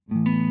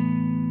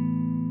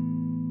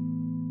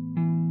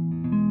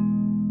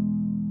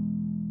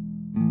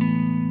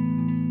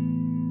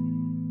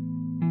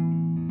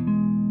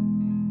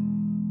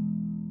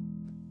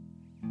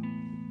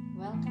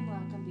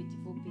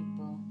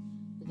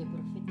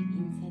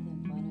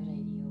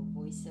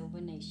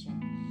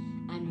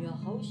Transformation. I'm your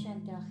host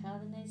Chantel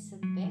Geldenhuys.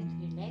 Sit back,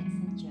 relax,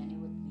 and journey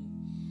with me.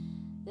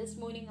 This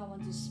morning I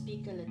want to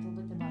speak a little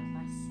bit about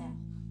myself.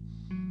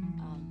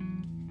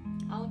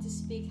 I want to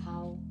speak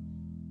how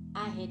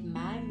I had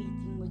my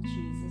meeting with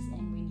Jesus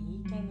and when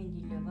He came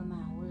and delivered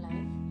my whole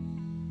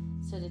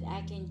life so that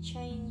I can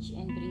change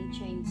and bring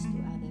change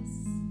to others.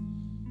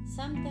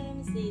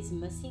 Sometimes there is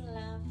missing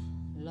love,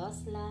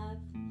 lost love,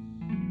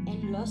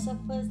 and loss of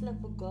first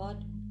love for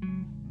God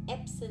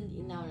absent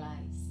in our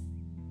lives.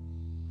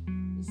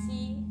 You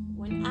see,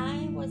 when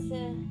I was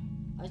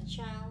a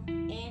child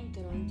and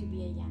growing to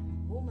be a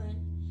young woman,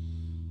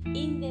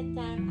 in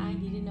that time I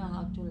didn't know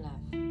how to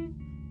love.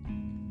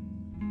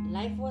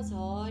 Life was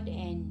hard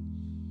and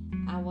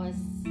I was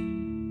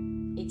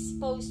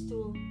exposed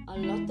to a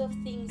lot of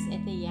things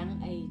at a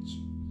young age.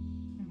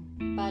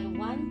 But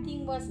one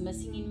thing was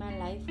missing in my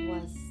life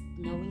was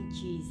knowing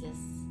Jesus.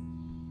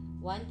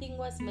 One thing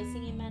was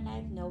missing in my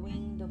life,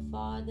 knowing the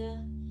Father,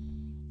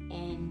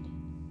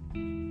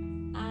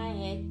 and I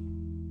had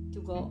to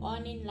go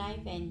on in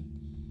life and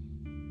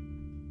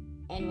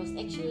was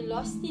actually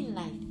lost in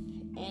life,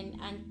 and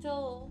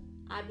until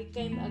I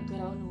became a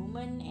grown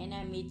woman and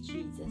I met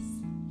Jesus.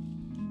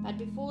 But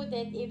before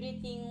that,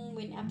 everything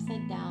went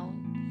upside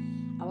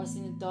down. I was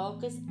in the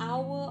darkest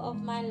hour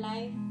of my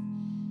life,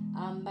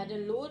 but the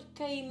Lord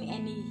came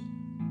and He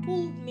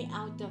pulled me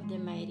out of the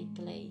miry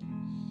clay.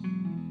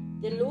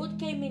 The Lord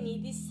came and He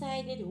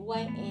decided who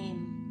I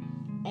am.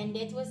 And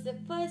that was the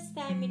first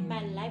time in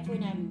my life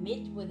when I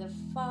met with the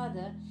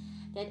Father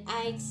that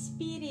I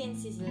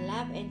experienced His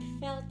love and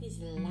felt His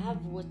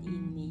love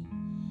within me.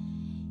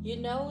 You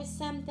know,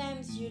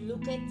 sometimes you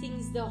look at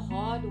things the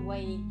hard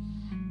way,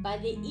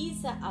 but there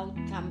is an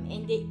outcome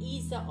and there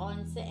is an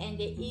answer and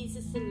there is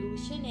a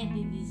solution, and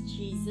it is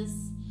Jesus,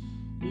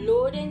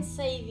 Lord and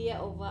Savior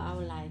over our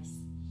lives.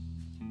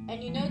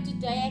 And you know,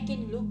 today I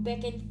can look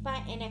back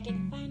and I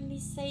can finally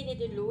say that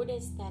the Lord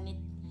has done it.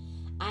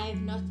 I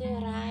have not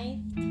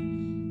arrived.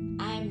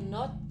 I am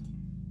not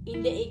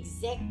in the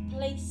exact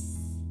place,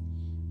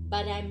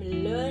 but I'm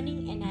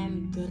learning and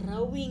I'm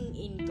growing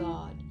in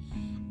God.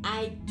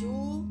 I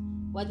do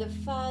what the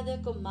Father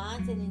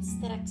commands and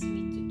instructs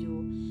me to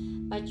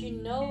do. But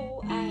you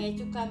know, I had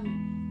to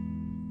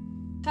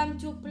come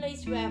to a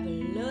place where I've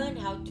learned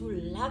how to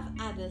love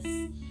others,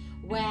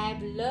 where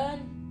I've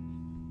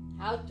learned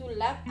how to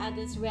love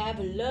others, where I've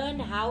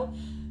learned how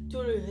to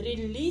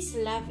release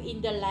love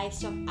in the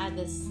lives of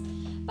others.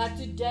 But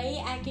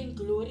today I can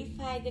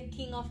glorify the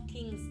King of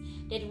Kings,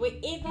 that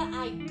wherever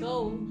I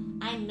go,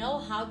 I know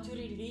how to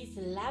release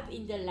love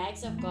in the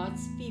lives of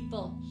God's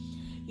people.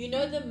 You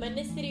know, the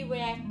ministry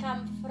where I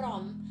come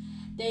from,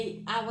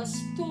 I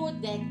was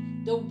taught that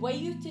the way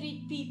you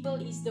treat people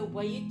is the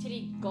way you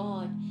treat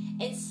God.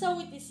 And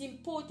so it is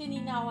important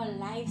in our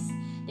lives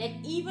that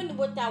even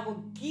with our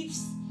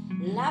gifts,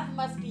 love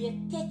must be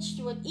attached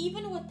to it.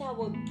 Even with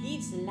our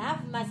gifts,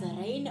 love must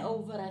reign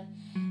over it.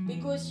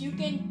 Because you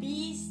can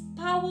be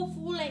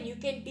powerful and you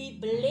can be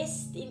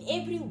blessed in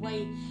every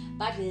way,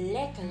 but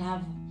lack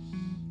love.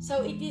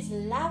 So it is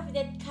love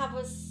that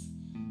covers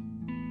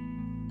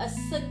a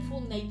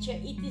sinful nature.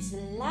 It is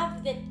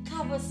love that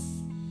covers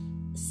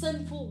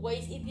sinful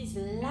ways. It is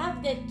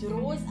love that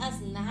draws us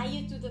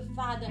nigher to the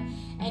Father,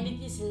 and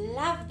it is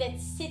love that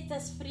sets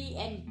us free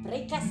and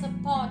breaks us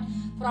apart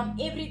from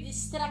every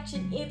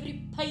destruction,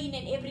 every pain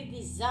and every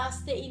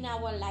disaster in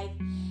our life.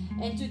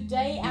 And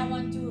today I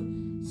want to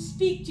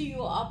speak to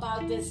you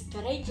about this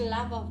great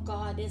love of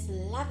God, this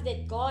love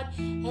that God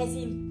has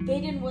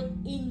embedded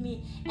within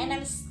me, and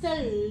I'm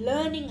still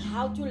learning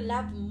how to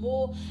love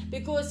more,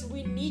 because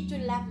we need to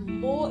love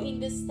more in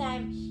this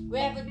time. We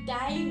have a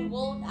dying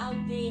world out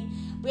there.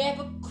 We have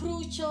a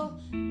crucial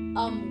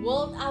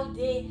world out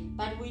there,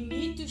 but we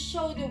need to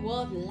show the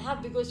world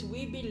love, because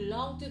we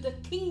belong to the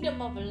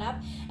kingdom of love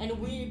and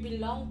we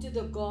belong to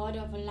the God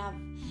of love.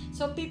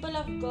 So people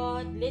of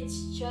God,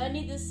 let's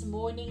journey this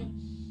morning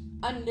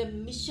on the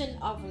mission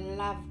of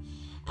love.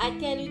 I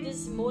tell you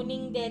this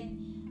morning that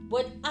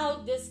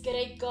without this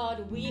great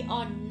God, we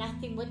are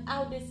nothing.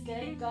 Without this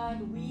great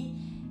God, we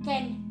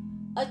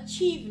can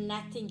achieve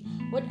nothing.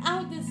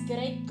 Without this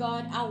great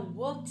God, our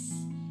works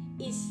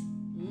is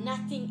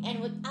nothing. And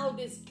without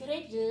this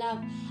great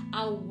love,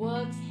 our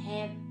works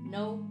have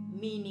no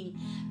meaning.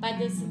 But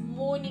this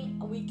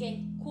morning, we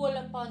can call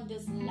upon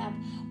this love.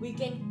 We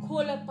can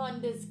call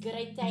upon this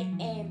great I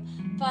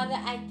am. Father,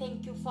 I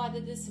thank you, Father,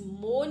 this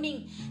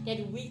morning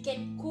that we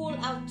can call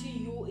out to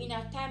you in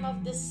a time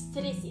of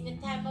distress, in a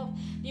time of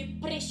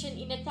depression,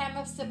 in a time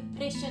of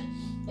suppression,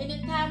 in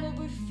a time where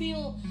we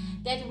feel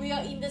that we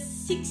are in the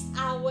 6th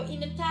hour,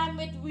 in a time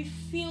when we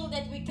feel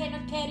that we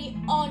cannot carry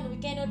on, we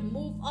cannot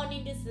move on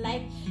in this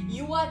life.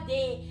 You are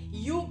there.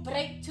 You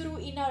break through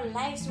in our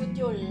lives with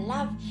your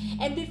love.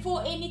 And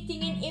before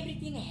anything and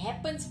everything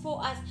happens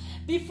for us,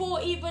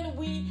 before even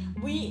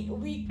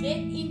we get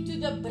into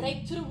the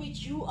breakthrough which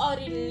you are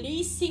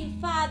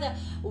releasing, Father,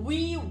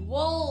 we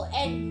will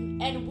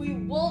and we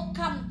will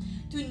come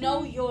to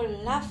know your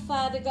love,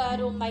 Father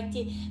God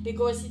Almighty,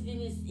 because it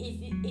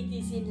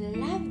is in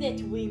love that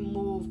we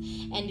move,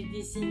 and it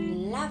is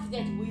in love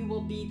that we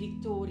will be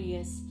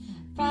victorious.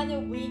 Father,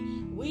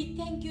 we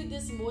thank you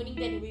this morning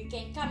that we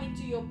can come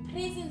into your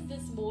presence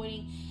this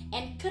morning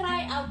and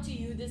cry out to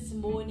you this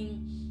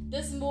morning.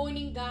 This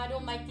morning, God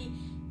Almighty,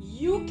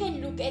 you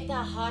can look at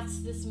our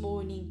hearts this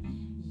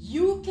morning.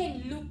 You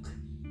can look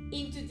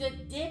into the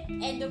depth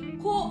and the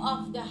core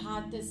of the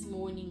heart this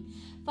morning.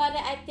 Father,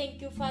 I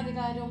thank you, Father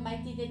God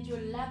Almighty, that your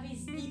love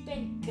is deep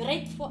and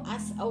great for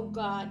us, oh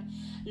God.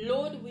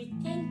 Lord, we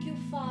thank you,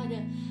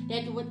 Father,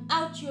 that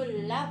without your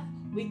love,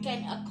 we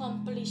can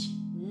accomplish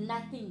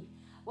nothing.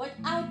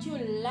 Without your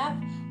love,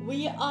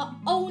 we are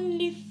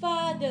only,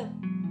 Father,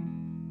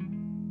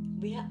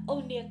 we are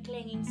only a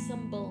clanging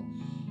cymbal,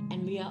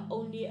 and we are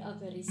only a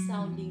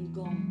resounding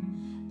gong.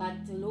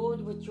 But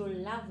Lord, with your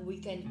love, we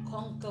can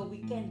conquer, we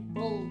can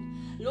build.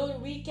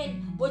 Lord,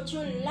 with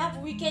your love,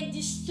 we can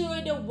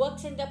destroy the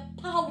works and the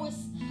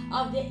powers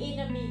of the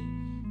enemy.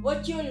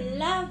 With your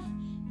love,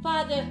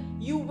 Father,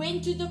 you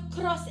went to the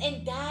cross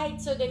and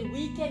died so that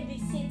we can be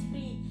set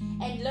free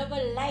and live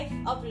a life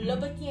of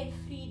liberty and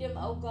freedom,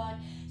 oh God,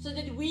 so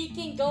that we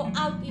can go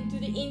out into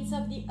the ends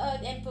of the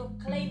earth and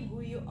proclaim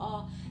who you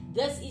are.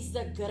 This is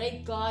the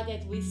great God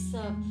that we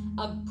serve,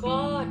 a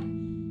God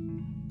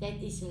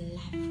that is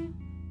love.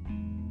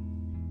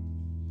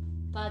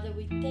 Father,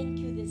 we thank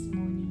you this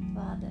morning,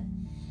 Father.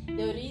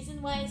 The reason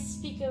why I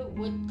speak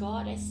with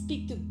God, I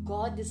speak to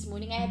God this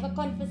morning. I have a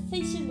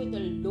conversation with the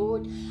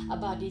Lord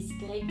about His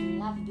great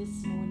love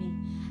this morning.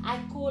 I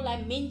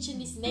mention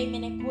His name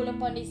and I call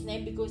upon His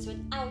name because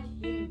without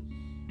Him,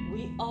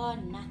 we are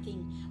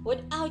nothing.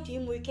 Without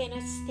Him, we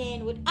cannot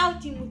stand.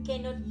 Without Him, we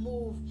cannot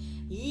move.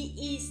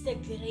 He is the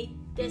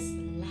greatest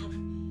love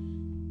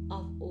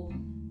of all.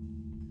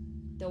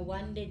 The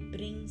one that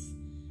brings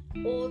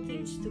all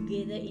things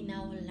together in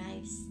our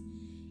lives.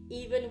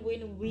 Even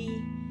when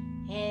we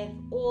have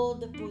all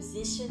the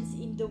possessions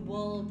in the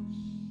world,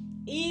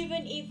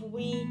 even if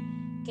we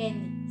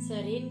can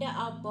surrender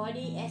our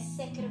body as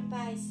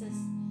sacrifices,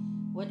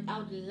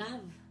 without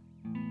love,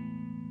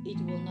 it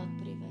will not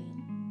prevail.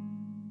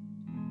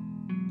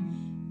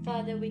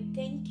 Father, we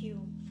thank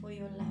you for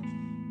your love.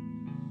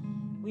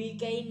 We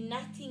gain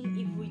nothing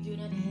if we do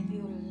not have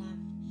your love.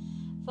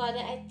 Father,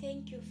 I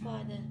thank you,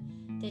 Father,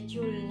 that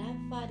your love,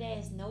 Father,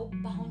 has no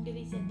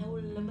boundaries and no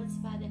limits,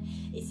 Father.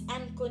 It's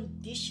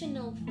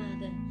unconditional,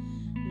 Father.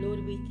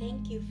 Lord, we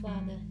thank you,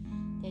 Father,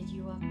 that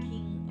you are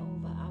King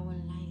over our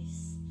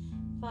lives.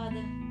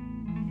 Father,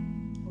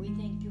 we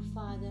thank you,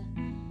 Father,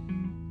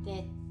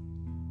 that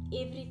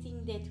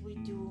everything that we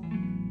do,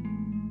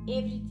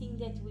 everything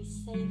that we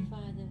say,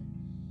 Father,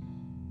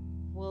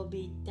 will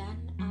be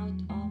done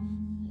out of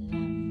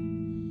love.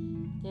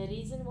 The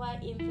reason why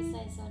I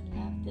emphasize on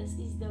love, this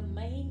is the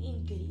main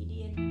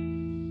ingredient,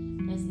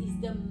 this is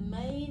the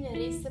main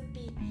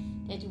recipe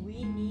that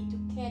we need to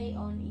carry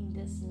on in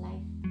this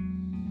life.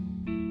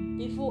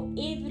 Before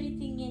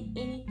everything and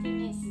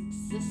anything has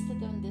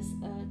existed on this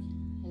earth,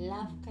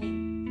 love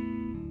came.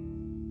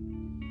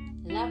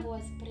 Love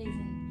was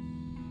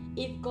present.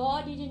 If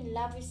God didn't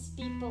love His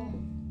people,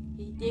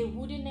 there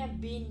wouldn't have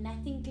been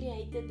nothing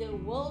created. The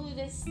world would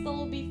have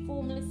still been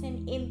formless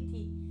and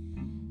empty.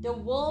 The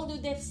world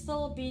would have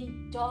still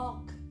been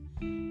dark.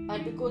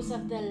 But because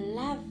of the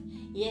love,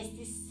 He has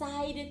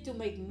decided to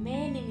make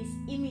man in His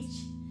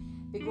image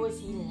because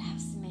He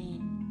loves man.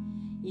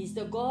 He is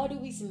the God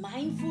who is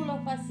mindful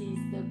of us. He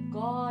is the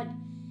God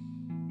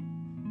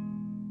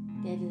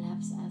that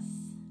loves us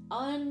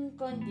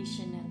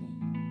unconditionally.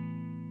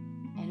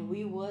 And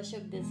we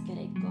worship this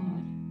great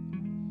God.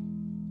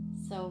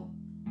 So,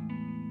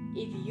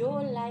 if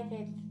your life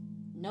has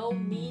no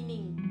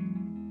meaning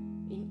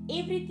in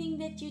everything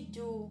that you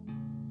do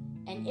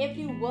and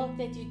every work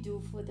that you do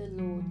for the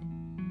Lord,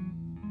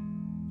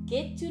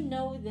 get to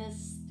know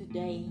this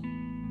today,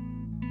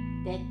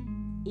 that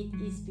it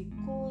is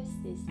because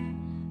there's no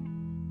love.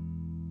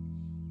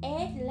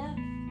 Add love.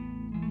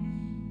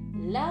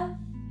 Love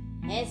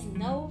has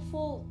no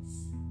faults,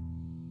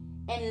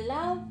 and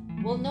love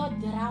will not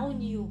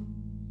drown you,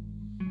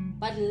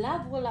 but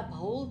love will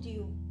uphold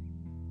you.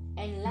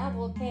 And love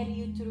will carry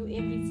you through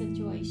every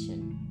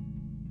situation.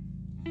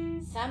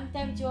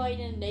 Sometimes you are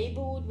in a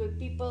neighborhood where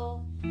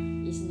people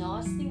is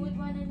nasty with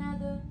one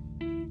another,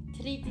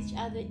 treat each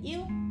other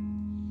ill.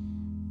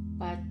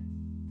 But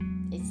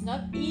it's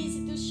not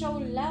easy to show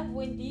love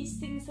when these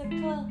things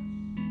occur.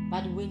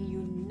 But when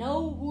you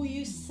know who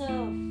you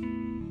serve,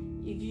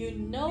 if you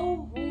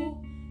know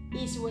who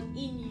is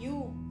within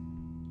you,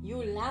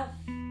 you love.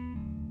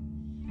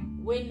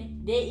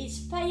 When there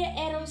is fire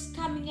arrows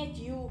coming at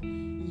you,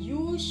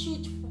 you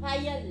shoot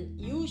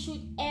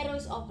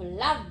arrows of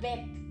love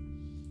back,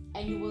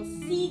 and you will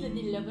see the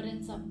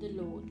deliverance of the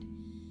Lord.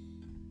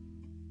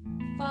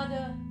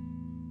 Father,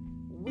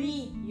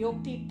 we, your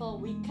people,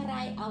 we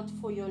cry out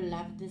for your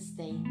love this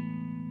day,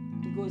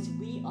 because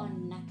we are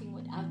nothing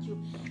without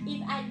you.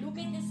 If I look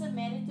at the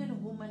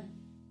Samaritan woman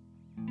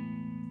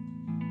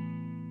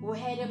who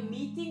had a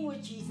meeting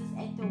with Jesus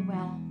at the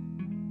well,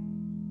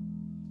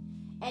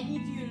 And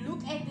if you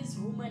look at this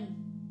woman,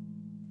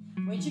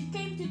 when she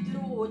came to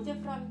draw water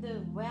from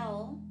the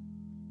well,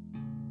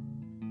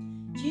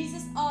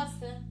 Jesus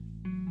asked her,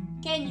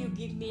 "Can you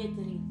give me a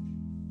drink?"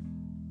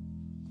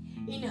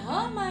 In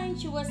her mind,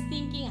 she was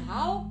thinking,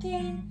 how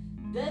can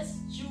this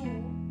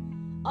Jew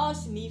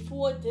ask me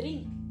for a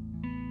drink?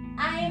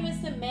 I am a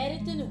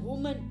Samaritan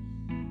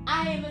woman.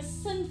 I am a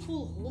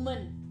sinful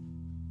woman.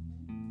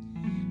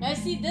 Now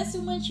see, this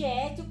woman, she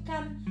had to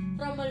come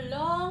from a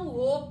long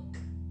walk.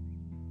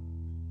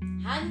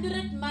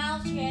 100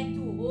 miles she had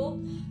to walk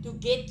to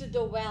get to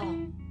the well.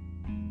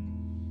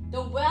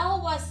 The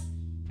well was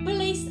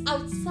placed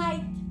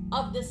outside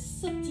of the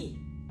city.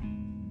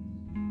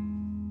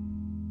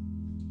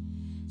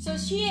 So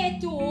she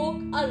had to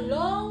walk a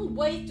long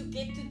way to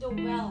get to the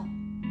well.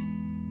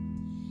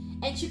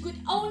 And she could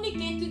only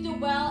get to the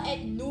well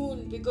at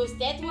noon, because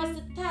that was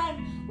the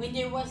time when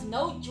there was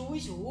no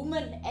Jewish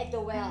woman at the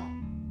well.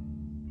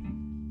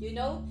 You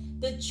know,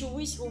 the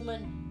Jewish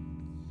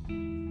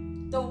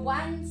woman, the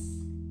ones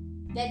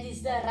that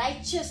is the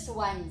righteous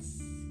ones,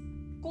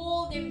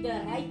 call them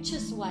the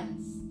righteous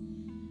ones.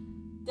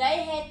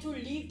 They had to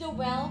leave the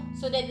well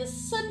so that the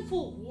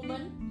sinful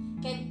woman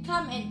can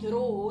come and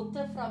draw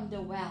water from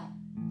the well.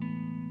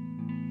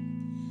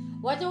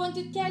 What I want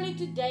to tell you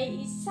today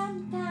is,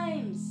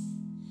 sometimes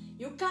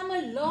you come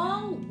a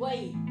long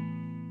way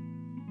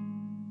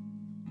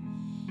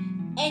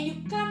and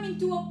you come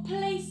into a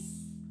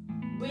place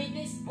where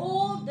there's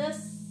all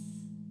this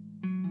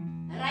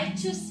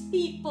righteous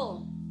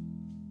people,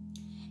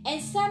 and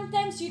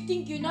sometimes you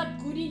think you're not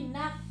good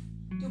enough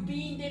to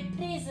be in their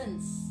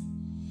presence.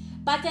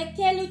 But I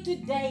tell you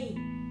today,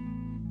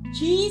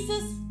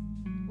 Jesus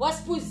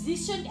was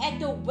positioned at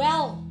the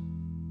well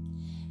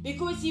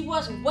because he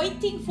was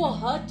waiting for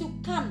her to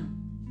come,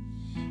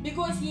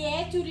 because he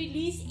had to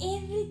release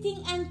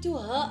everything unto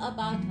her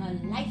about her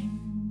life.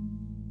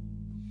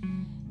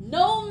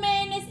 No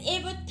man has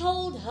ever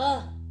told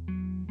her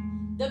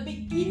the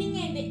beginning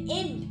and the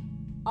end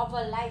of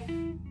her life.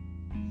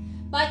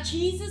 But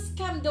Jesus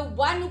came, the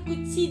one who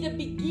could see the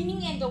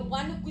beginning and the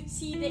one who could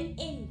see the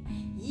end.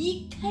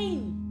 He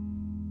came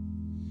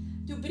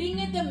to bring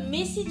her the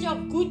message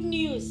of good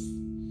news,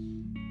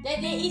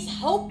 that there is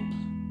hope.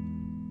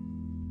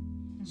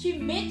 She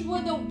met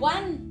with the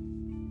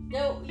one,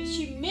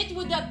 she met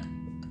with the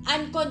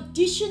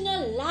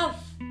unconditional love.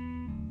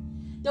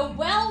 The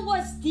well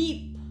was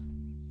deep,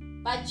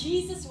 but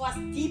Jesus was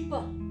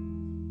deeper,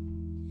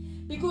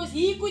 because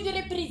he could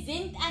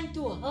represent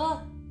unto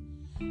her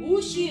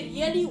who she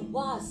really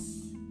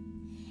was,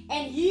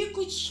 and he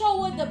could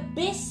show her the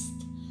best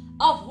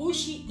of who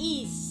she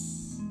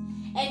is,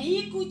 and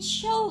he could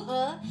show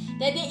her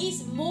that there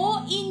is more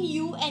in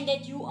you and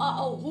that you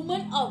are a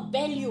woman of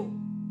value.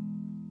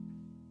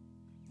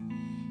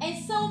 And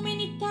so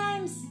many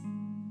times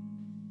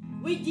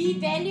we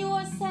devalue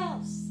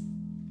ourselves,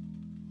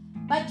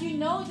 but you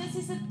know, this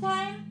is a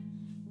time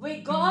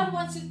where God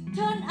wants to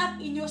turn up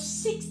in your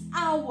 6th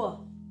hour,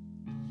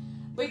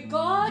 where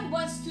God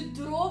wants to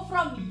draw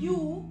from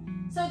you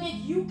so that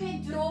you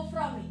can draw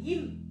from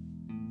him.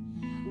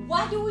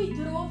 What do we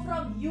draw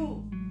from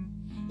you?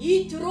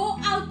 He draw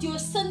out your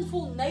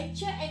sinful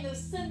nature and your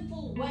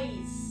sinful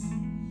ways,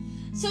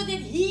 so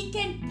that he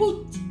can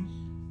put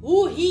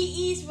who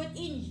he is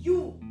within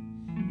you.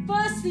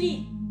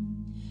 Firstly,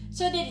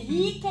 so that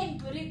he can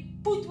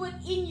put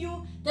within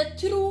you the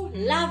true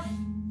love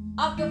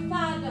of the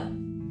Father.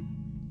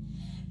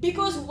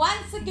 Because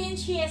once again,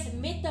 she has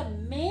met a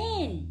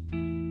man.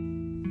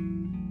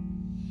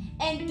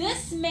 And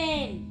this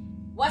man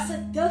was a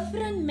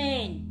different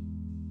man.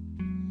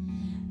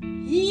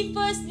 He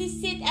firstly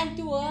said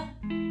unto her,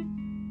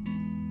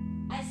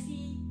 I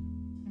see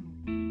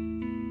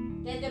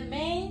that the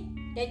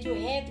man that you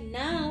have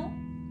now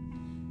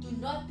do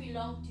not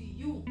belong to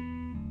you.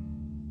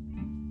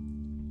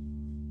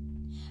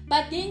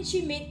 But then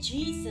she met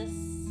Jesus,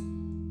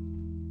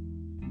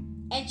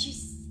 and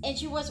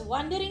she was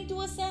wondering to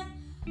herself,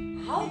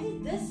 how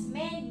did this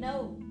man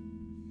know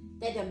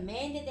that the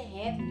man that I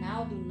have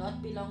now do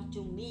not belong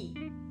to me?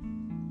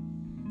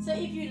 So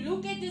if you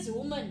look at this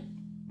woman,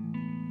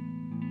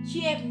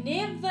 she have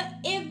never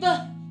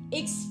ever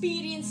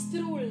experienced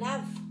true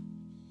love.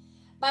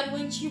 But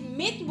when she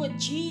met with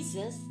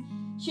Jesus,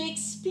 she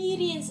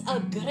experienced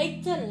a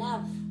greater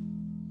love.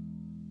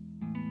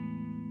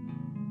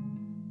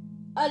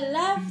 A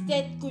love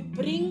that could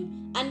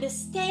bring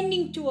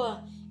understanding to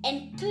her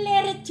and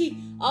clarity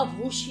of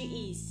who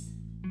she is.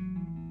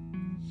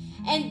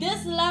 And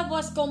this love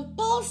was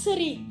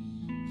compulsory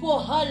for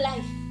her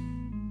life.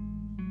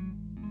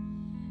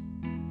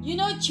 You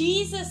know,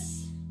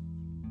 Jesus,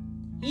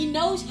 he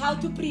knows how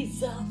to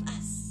preserve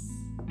us.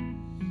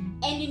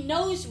 And he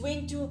knows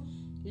when to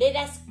let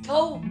us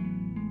go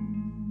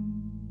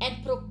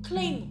and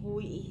proclaim who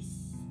he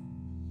is.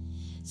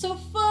 So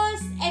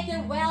first at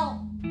the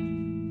well,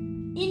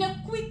 in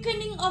a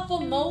quickening of a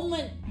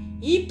moment,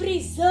 he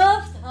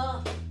preserved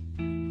her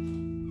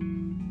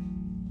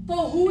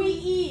for who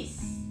he is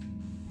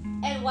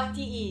and what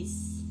he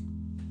is.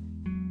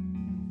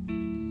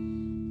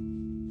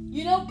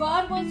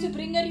 God wants to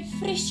bring a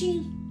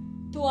refreshing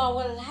to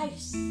our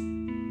lives.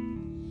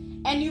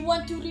 And we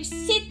want to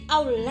reset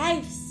our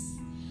lives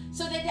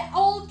so that the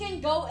old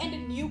can go and the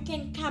new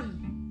can come.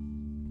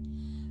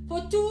 For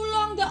too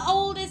long, the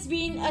old has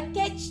been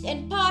attached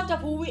and part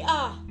of who we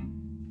are.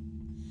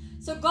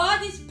 So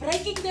God is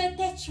breaking the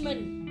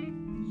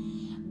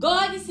attachment.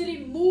 God is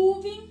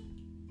removing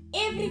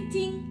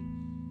everything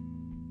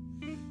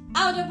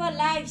out of our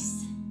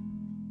lives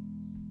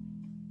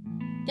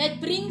that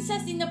brings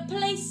us in a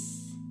place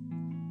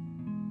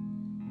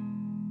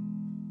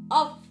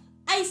of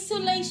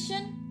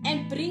isolation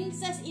and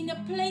brings us in a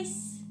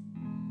place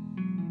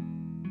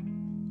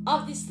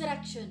of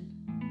distraction.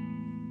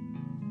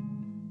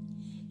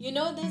 You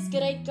know, this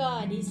great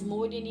God is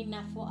more than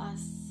enough for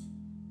us.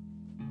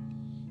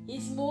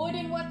 He's more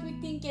than what we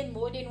think and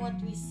more than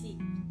what we see.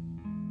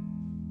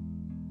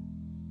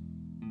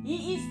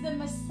 He is the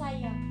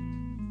Messiah.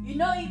 You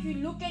know, if you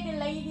look at the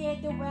lady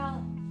at the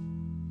well,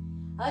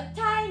 her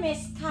time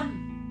has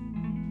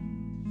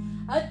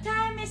come. Her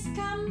time has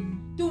come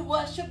to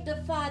worship the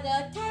Father.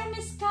 Her time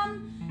has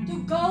come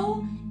to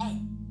go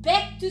and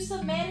back to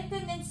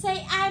Samaritan and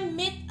say, I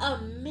met a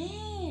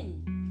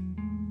man.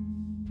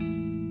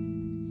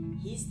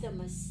 He's the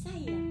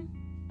Messiah.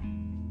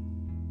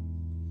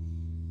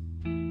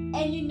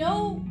 And you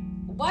know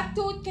what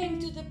thought came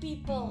to the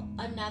people?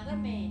 Another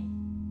man.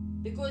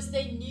 Because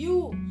they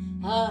knew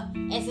her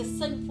as a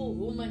sinful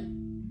woman.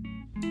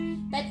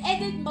 But at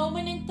that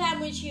moment in time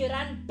when she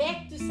ran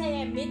back to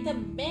say, I met a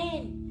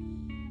man,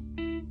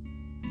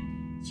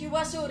 she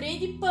was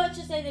already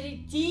purchased and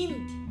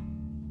redeemed.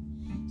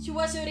 She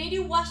was already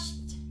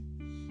washed.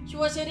 She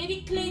was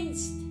already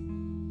cleansed.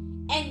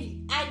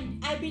 And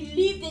I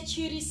believe that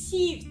she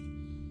received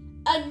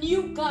a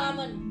new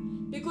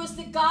garment because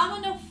the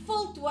garment of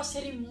filth was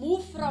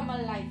removed from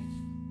her life.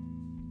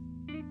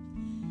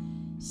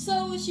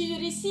 So she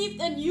received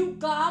a new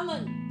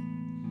garment.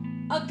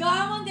 A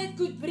garment that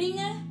could bring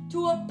her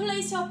to a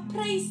place of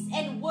praise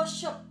and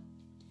worship.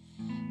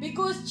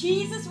 Because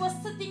Jesus was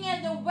sitting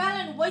at the well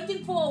and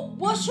waiting for a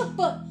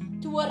worshiper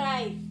to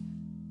arrive.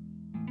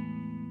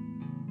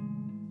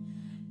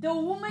 The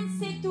woman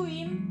said to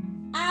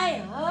him, I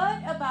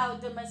heard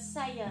about the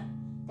Messiah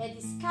that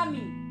is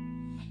coming.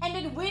 And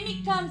that when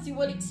he comes, he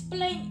will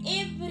explain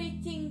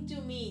everything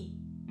to me.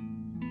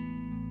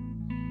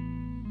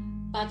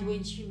 But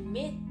when she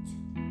met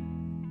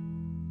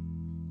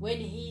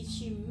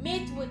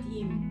with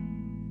him,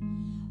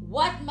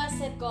 what must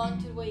have gone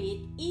through her head?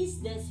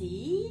 Is this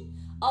he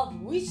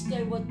of which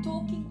they were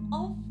talking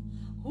of?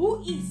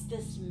 Who is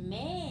this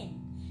man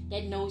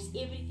that knows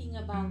everything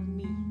about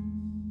me?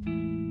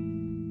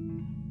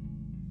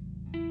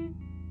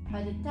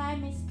 But the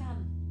time has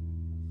come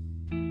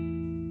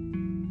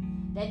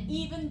that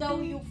even though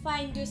you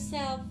find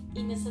yourself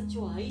in a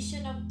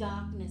situation of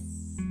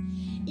darkness,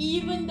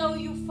 even though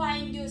you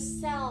find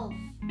yourself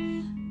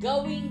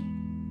going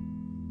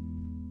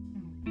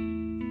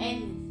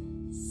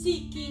and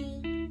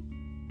seeking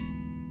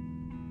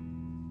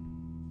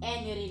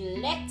and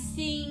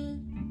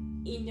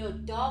relaxing in your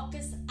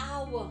darkest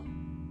hour,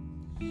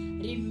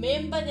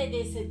 remember that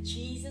there's a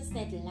Jesus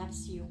that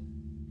loves you.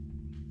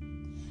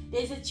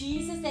 There's a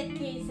Jesus that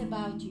cares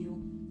about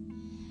you.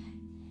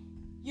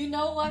 You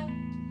know what?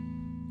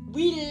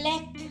 We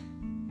lack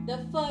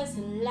the first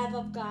love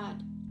of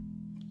God.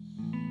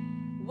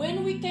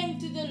 When we came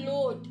to the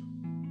Lord,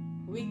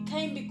 we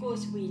came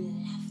because we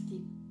loved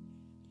Him.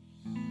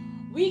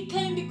 We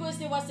came because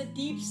there was a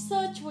deep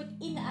search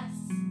within us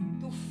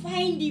to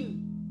find Him.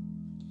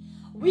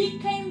 We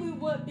came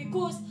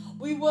because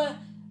we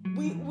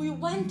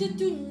wanted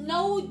to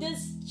know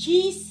this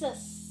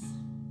Jesus.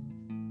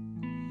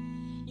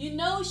 You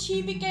know,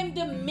 she became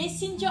the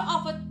messenger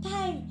of a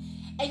time,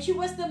 and she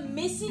was the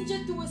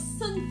messenger to a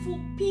sinful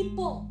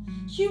people.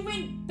 She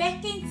went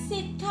back and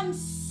said, come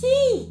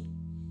see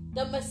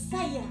the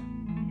Messiah.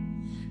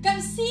 Come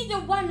see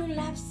the one who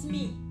loves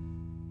me.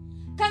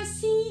 Come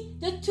see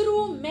the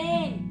true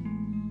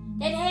man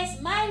that has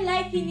my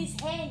life in his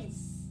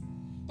hands,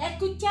 that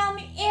could tell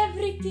me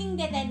everything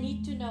that I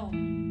need to know.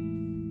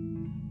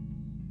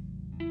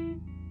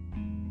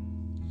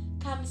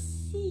 Come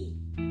see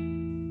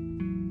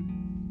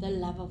the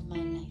love of my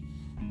life.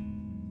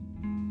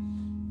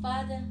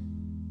 Father,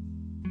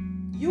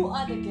 you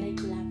are the great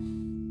love,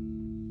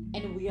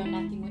 and we are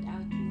nothing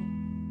without you.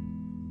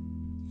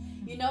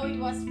 You know, it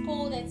was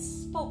Paul that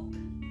spoke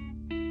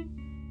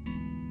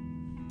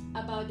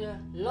about the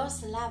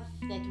lost love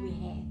that we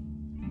have.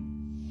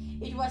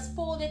 It was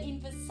Paul that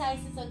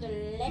emphasizes on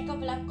the lack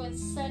of love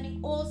concerning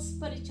all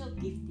spiritual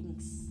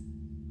giftings.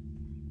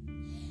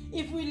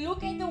 If we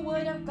look at the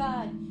Word of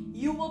God,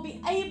 you will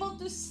be able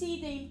to see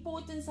the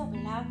importance of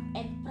love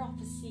and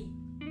prophecy.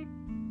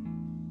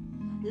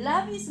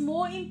 Love is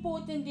more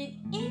important than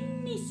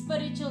any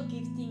spiritual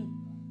gifting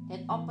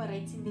that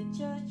operates in the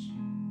church,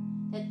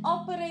 that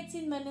operates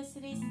in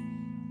ministries,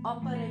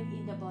 operate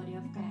in the body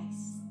of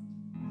Christ.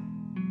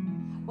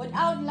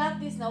 Without love,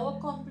 there's no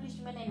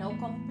accomplishment and no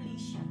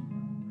completion.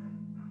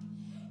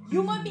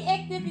 You may be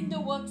active in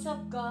the works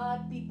of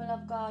God, people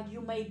of God.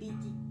 You may be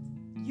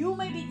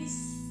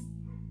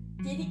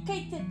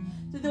dedicated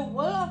to the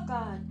will of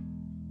God.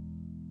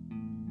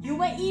 You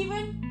may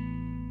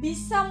even be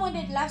someone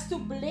that loves to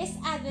bless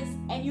others,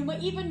 and you may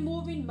even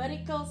move in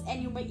miracles,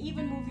 and you may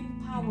even move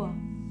in power.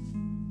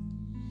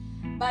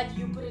 But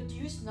you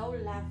produce no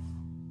love.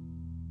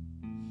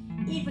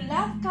 If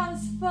love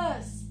comes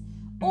first,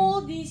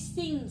 all these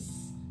things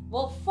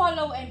will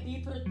follow and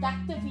be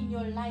productive in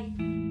your life.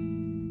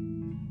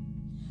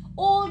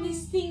 All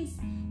these things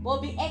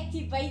will be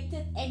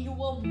activated, and you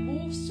will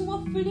move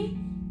swiftly,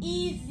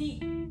 easy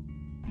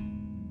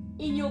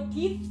in your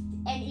gift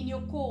and in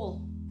your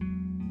call.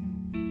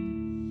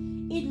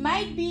 It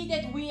might be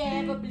that we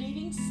have a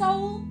bleeding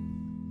soul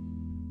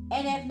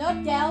and have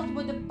not dealt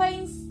with the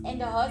pains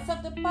and the hurts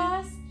of the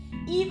past.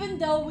 Even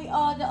though we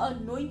are the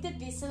anointed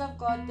vessel of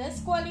God,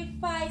 this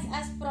qualifies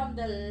us from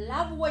the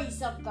love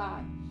ways of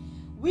God.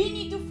 We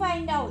need to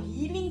find our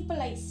healing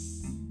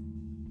place.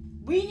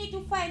 We need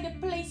to find a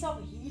place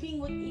of healing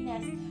within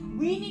us.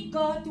 We need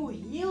God to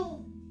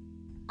heal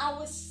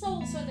our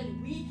soul so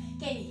that we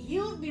can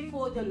heal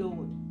before the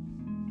Lord.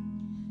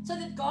 So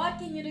that God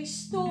can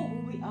restore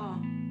who we are.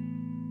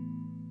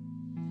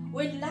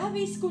 When love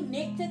is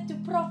connected to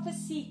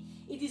prophecy,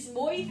 it is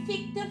more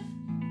effective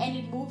and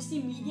it moves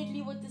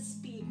immediately with the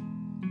speed,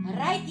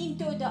 right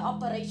into the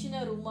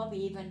operational room of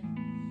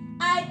heaven.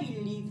 I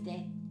believe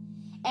that.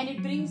 And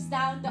it brings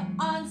down the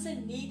answer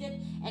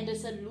needed and the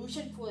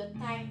solution for the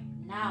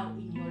time now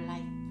in your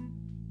life.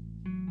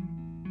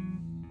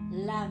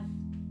 Love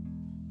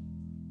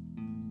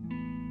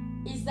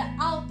is the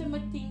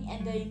ultimate thing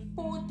and the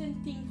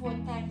important thing for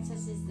times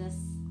such as this.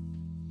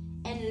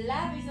 And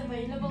love is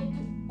available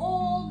to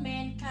all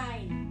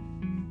mankind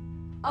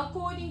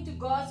according to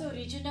God's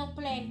original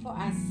plan for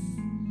us.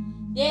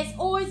 There's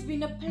always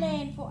been a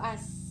plan for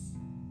us.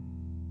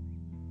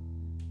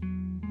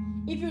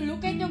 If you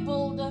look at the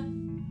builder,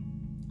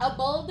 a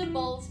builder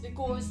builds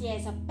because he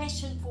has a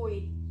passion for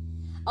it.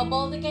 A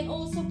builder can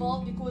also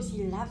build because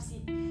he loves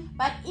it.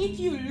 But if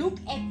you look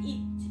at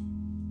it,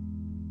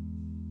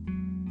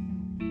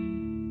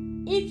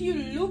 if you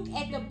look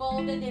at the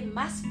builder, there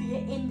must be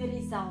an end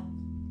result.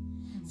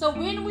 So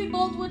when we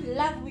build with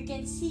love, we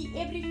can see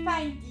every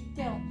fine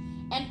detail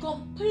and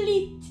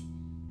complete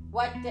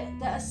what the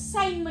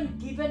assignment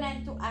given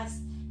unto us,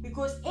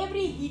 because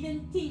every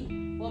hidden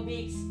thing will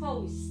be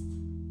exposed.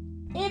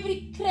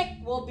 Every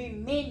crack will be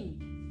mended.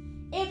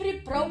 Every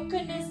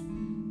brokenness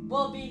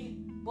will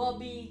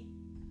be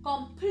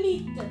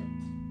completed.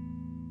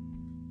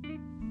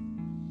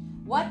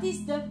 What is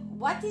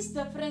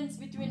difference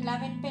between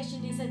love and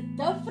passion? There's a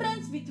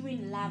difference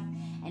between love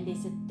and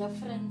there's a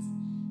difference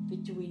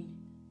between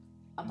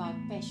about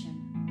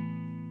passion.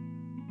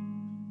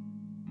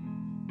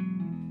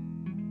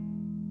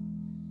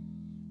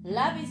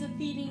 Love is a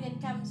feeling that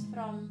comes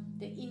from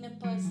the inner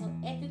personal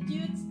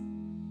attitudes,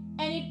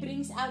 and it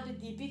brings out the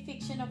deep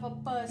affection of a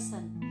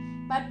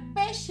person. But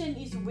passion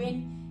is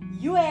when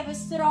you have a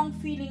strong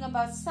feeling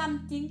about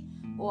something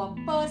or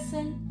a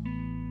person,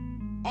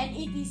 and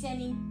it is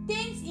an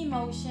intense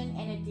emotion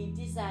and a deep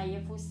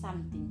desire for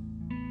something.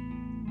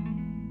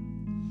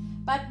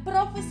 But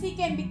prophecy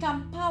can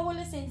become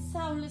powerless and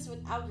soundless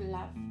without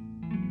love.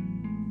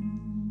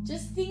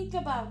 Just think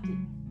about it.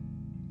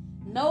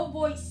 No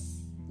voice,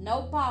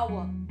 no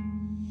power.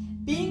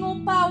 Being all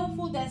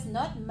powerful does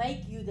not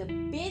make you the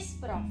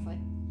best prophet.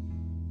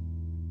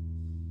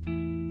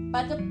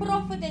 But the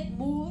prophet that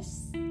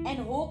moves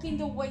and walks in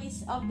the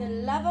ways of the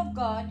love of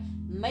God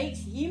makes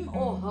him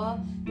or her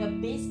the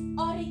best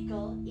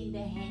oracle in the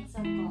hands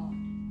of God.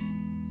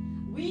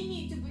 We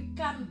need to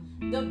become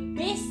the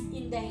best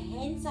in the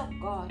hands of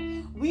God.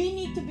 We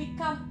need to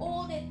become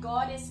all that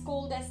God has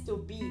called us to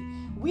be.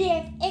 We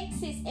have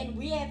access and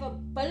we have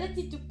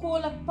ability to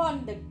call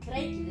upon the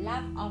great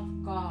love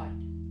of God.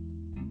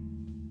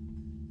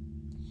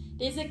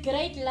 There's a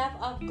great love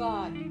of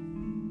God.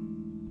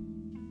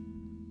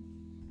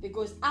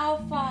 Because our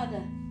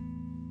Father,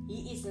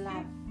 He is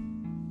love.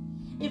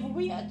 If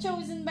we are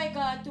chosen by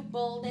God to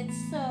build and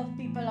serve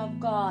people of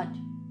God,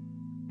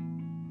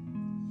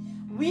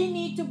 we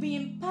need to be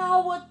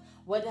empowered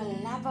with the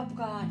love of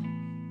God.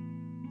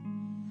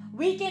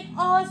 We can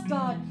ask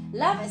God.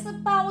 Love has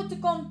the power to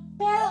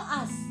compel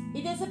us.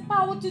 It has the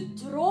power to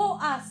draw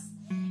us.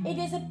 It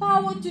has the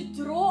power to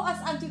draw us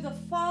unto the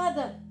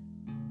Father.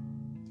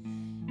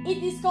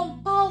 It is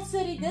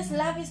compulsory. This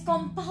love is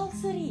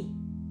compulsory.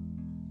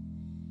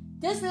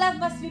 This love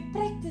must be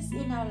practiced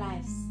in our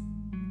lives.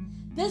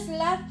 This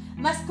love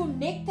must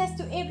connect us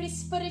to every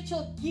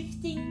spiritual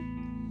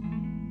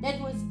gifting that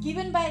was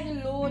given by the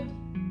Lord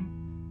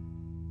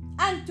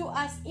unto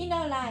us in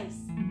our lives.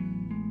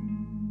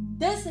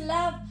 This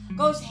love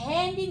goes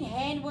hand in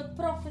hand with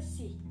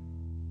prophecy.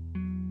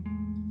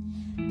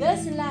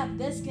 This love,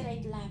 this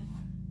great love,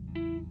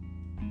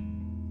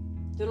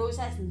 draws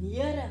us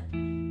nearer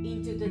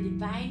into the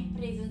divine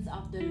presence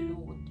of the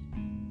Lord.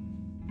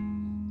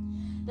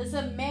 The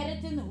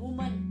Samaritan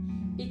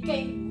woman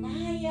became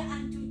nigher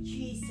unto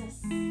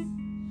Jesus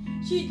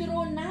She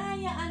drew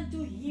nigh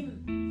unto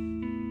him.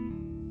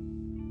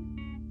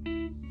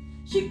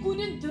 She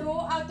couldn't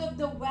draw out of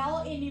the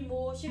well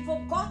anymore. She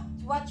forgot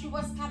what she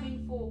was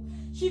coming for.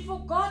 She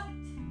forgot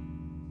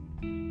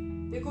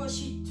because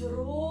she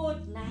drew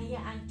nigh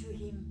unto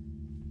him.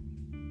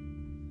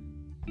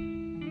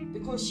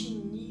 Because she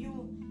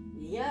knew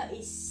there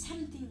is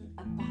something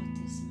about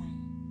this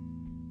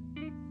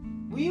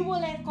man. We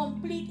will have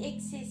complete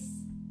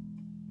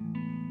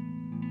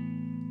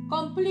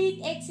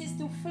access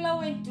to flow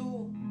and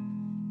do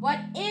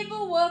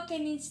whatever work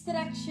and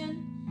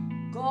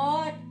instruction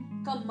God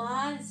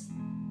commands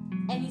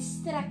and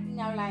instruct in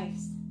our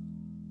lives.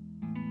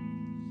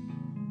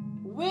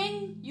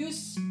 When you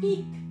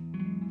speak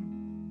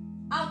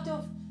out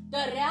of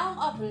the realm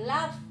of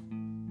love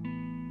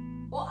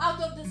or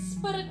out of the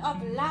spirit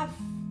of love,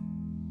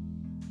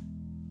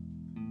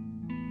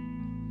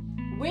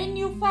 when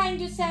you find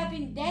yourself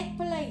in that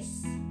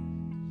place,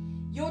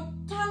 your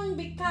tongue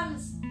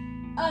becomes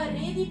a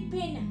ready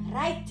pen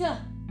writer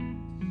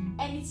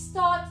and it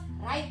starts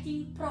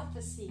writing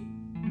prophecy.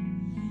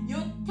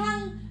 Your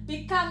tongue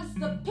becomes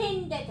the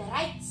pen that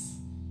writes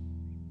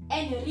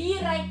and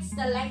rewrites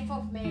the life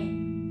of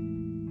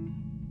man.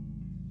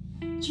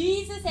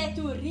 Jesus had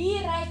to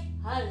rewrite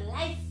her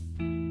life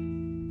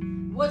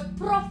with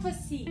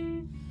prophecy,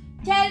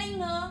 telling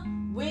her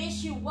where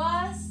she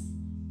was,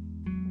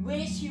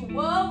 where she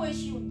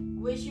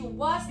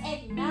was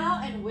at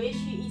now, and where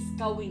she is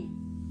going.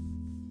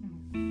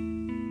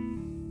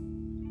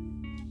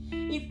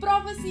 If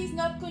prophecy is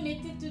not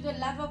connected to the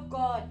love of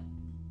God,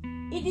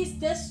 it is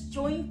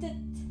disjointed,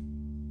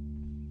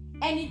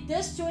 and it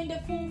disjoins the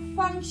full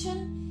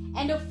function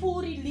and the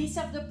full release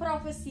of the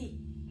prophecy.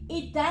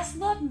 It does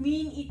not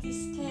mean it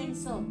is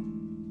cancelled,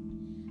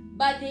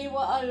 but there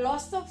were a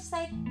loss of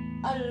sight,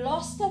 a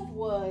loss of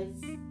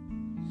words,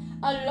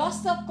 a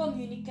loss of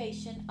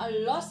communication, a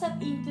loss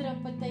of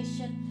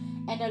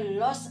interpretation, and a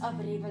loss of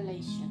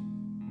revelation.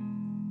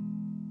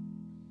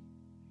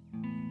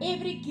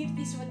 Every gift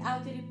is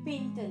without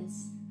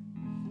repentance.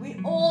 We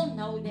all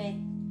know that,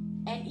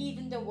 and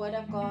even the Word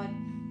of God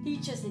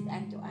teaches it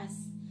unto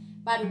us.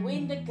 But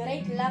when the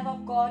great love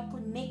of God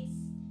connects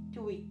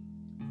to it,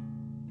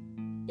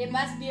 there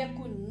must be a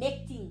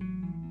connecting.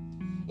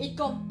 It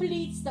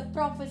completes the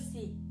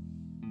prophecy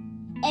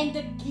and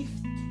the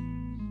gift,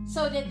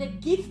 so that the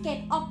gift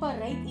can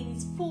operate in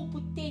its full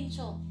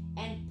potential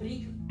and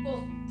bring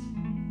forth.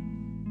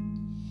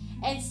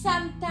 And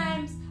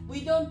sometimes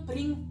we don't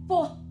bring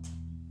forth.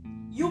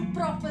 You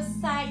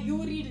prophesy,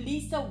 you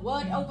release a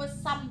word over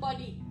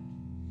somebody,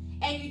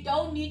 and you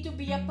don't need to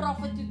be a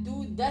prophet to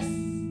do this,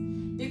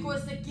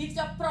 because the gift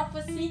of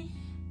prophecy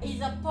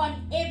is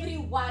upon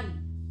everyone.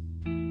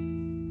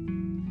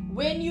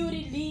 When you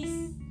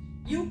release,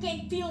 you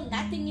can feel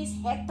nothing is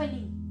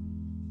happening.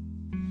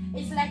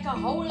 It's like a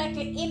hole, like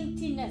an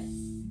emptiness.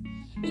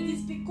 It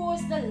is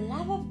because the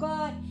love of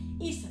God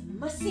is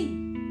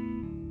missing.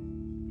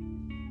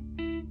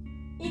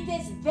 It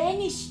has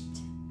vanished.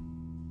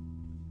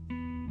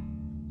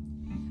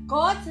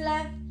 God's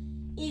love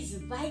is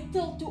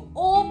vital to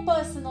all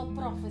personal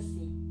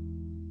prophecy.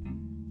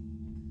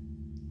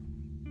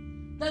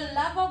 The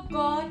love of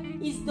God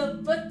is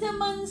the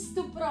vitamins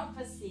to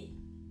prophecy.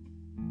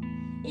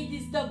 It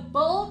is the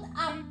build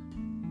up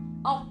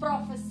of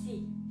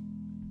prophecy.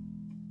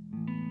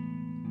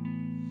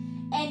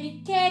 And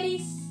it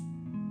carries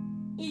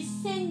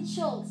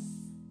essentials.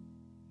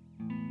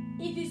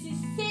 It is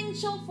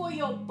essential for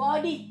your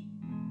body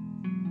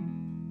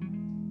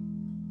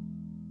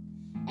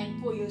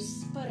and for your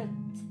spirit.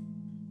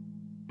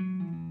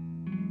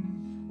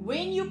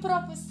 When you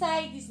prophesy,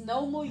 it is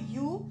no more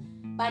you,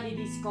 but it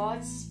is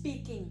God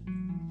speaking.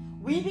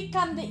 We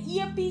become the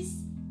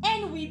earpiece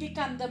and we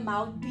become the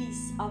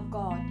mouthpiece of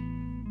God.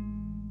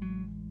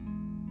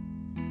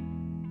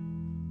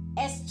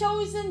 As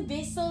chosen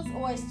vessels,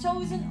 or as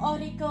chosen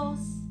oracles,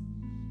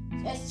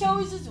 as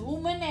chosen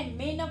women and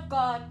men of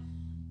God,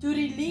 to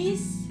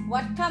release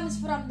what comes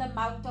from the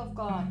mouth of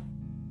God.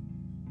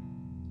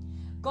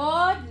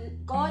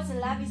 God's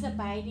love is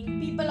abiding.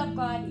 People of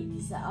God, it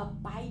is an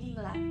abiding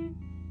love.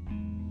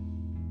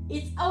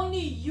 It's only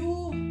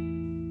you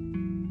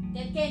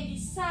that can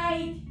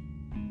decide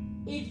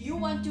if you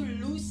want to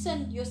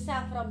loosen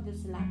yourself from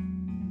this love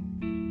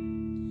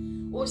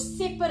or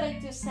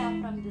separate yourself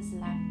from this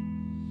love.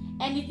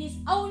 And it is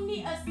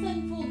only a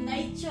sinful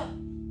nature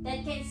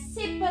that can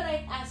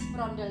separate us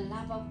from the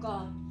love of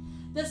God.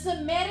 The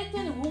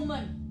Samaritan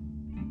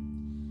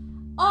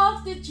woman,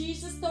 after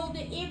Jesus told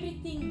her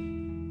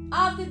everything,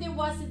 after there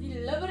was a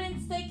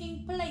deliverance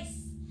taking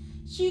place,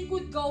 she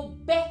could go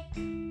back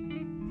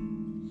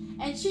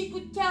and she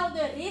could tell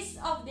the rest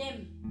of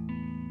them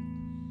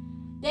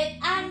that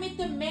I met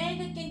a man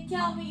that can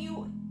tell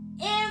you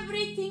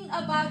everything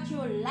about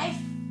your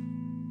life.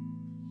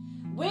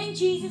 When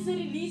Jesus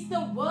released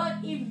the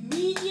word,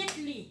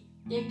 immediately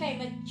there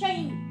came a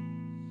chain,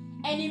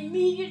 and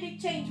immediately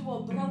chains were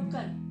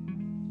broken.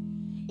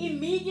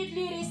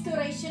 Immediately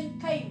restoration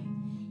came.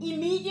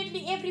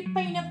 Immediately every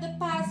pain of the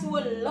past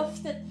were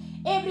lifted,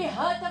 Every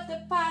hurt of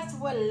the past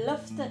were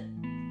lifted.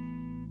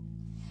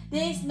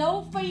 There is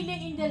no failure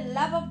in the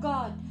love of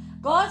God.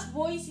 God's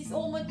voice is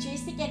all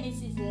majestic and it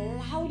is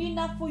loud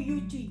enough for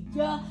you to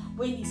hear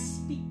when He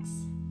speaks.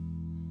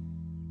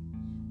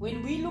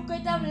 When we look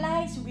at our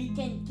lives, we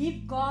can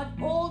give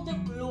God all the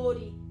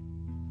glory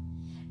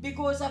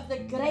because of the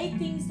great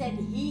things that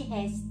He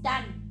has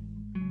done.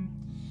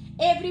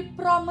 Every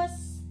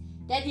promise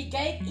that He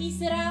gave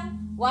Israel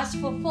was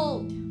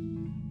fulfilled.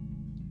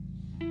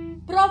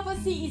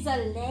 Prophecy is a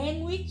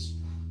language,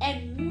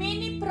 and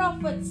many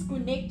prophets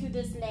connect to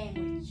this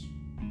language.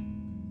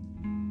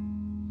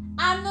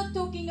 I'm not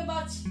talking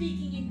about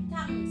speaking in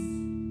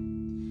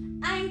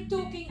tongues. I'm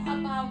talking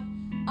about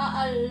an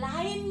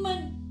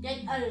alignment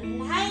that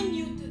aligns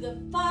you to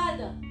the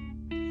Father.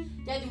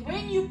 That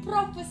when you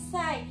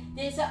prophesy,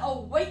 there's an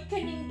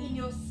awakening in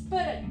your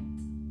spirit.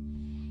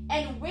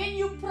 And when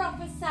you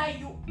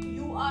prophesy,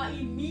 you are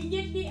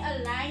immediately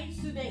aligned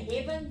to the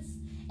heavens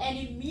and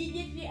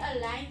immediately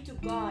aligned to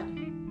God.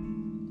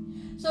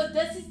 So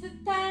this is the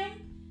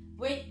time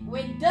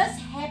when this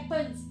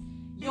happens,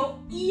 your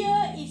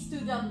ear is to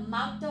the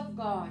mouth of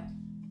God.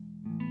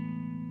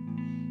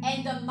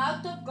 And the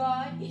mouth of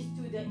God is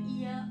to the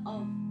ear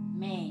of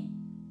man.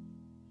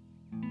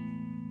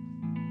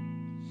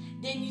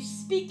 Then you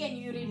speak and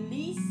you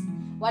release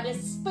what the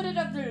Spirit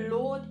of the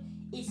Lord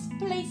is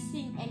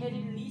placing and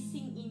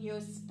releasing in your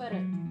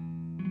spirit.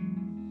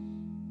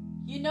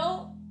 You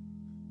know,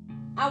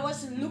 I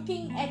was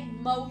looking at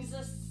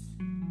Moses,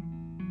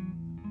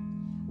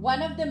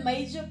 one of the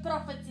major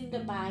prophets in the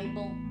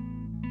Bible.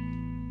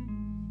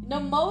 Now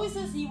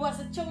Moses, he was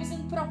a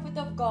chosen prophet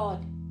of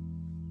God.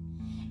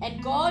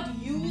 And God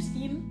used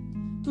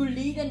him to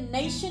lead a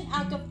nation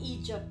out of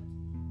Egypt.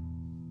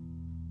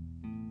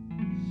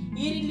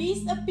 He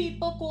released a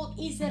people called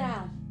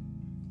Israel.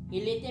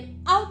 He led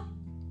them out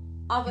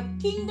of a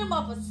kingdom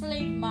of a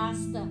slave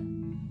master.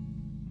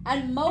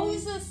 And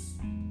Moses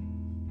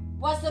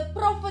was the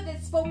prophet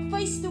that spoke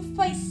face to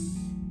face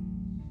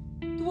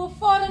to a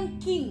foreign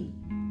king,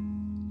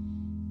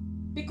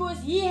 because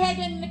he had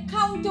an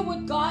encounter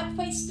with God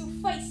face to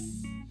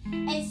face.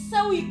 And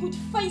so he could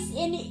face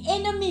any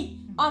enemy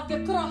of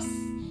the cross.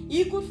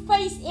 He could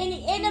face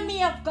any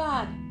enemy of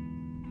God.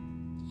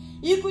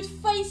 He could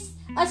face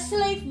a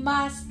slave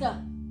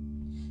master.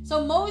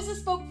 So Moses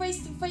spoke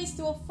face to face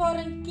to a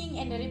foreign king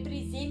and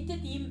represented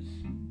him,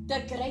 the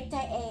great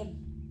I am.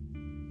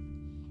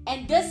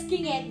 And this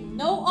king had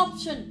no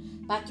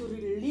option but to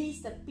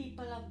release the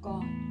people of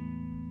God.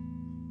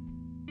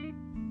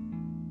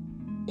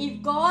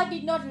 If God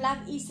did not love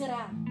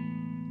Israel,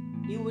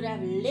 He would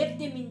have left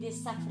them in their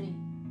suffering.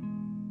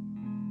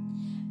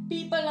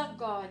 People of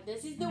God,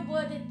 this is the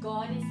word that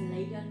God has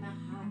laid on my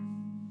heart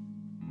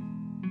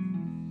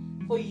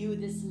for you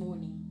this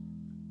morning.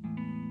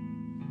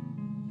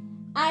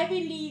 I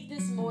believe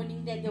this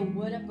morning that the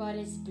word of God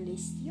has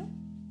blessed you,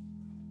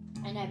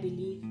 and I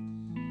believe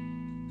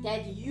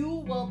that you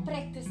will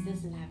practice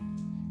this love.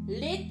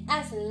 Let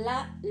us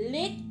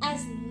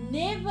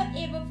never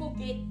ever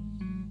forget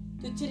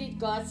to treat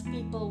God's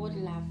people with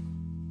love.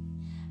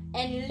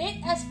 And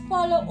let us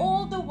follow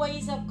all the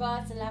ways of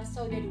God's love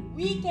so that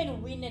we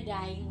can win a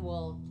dying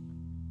world.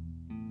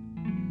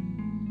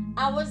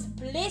 I was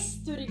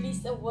blessed to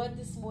release a word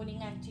this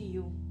morning unto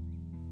you.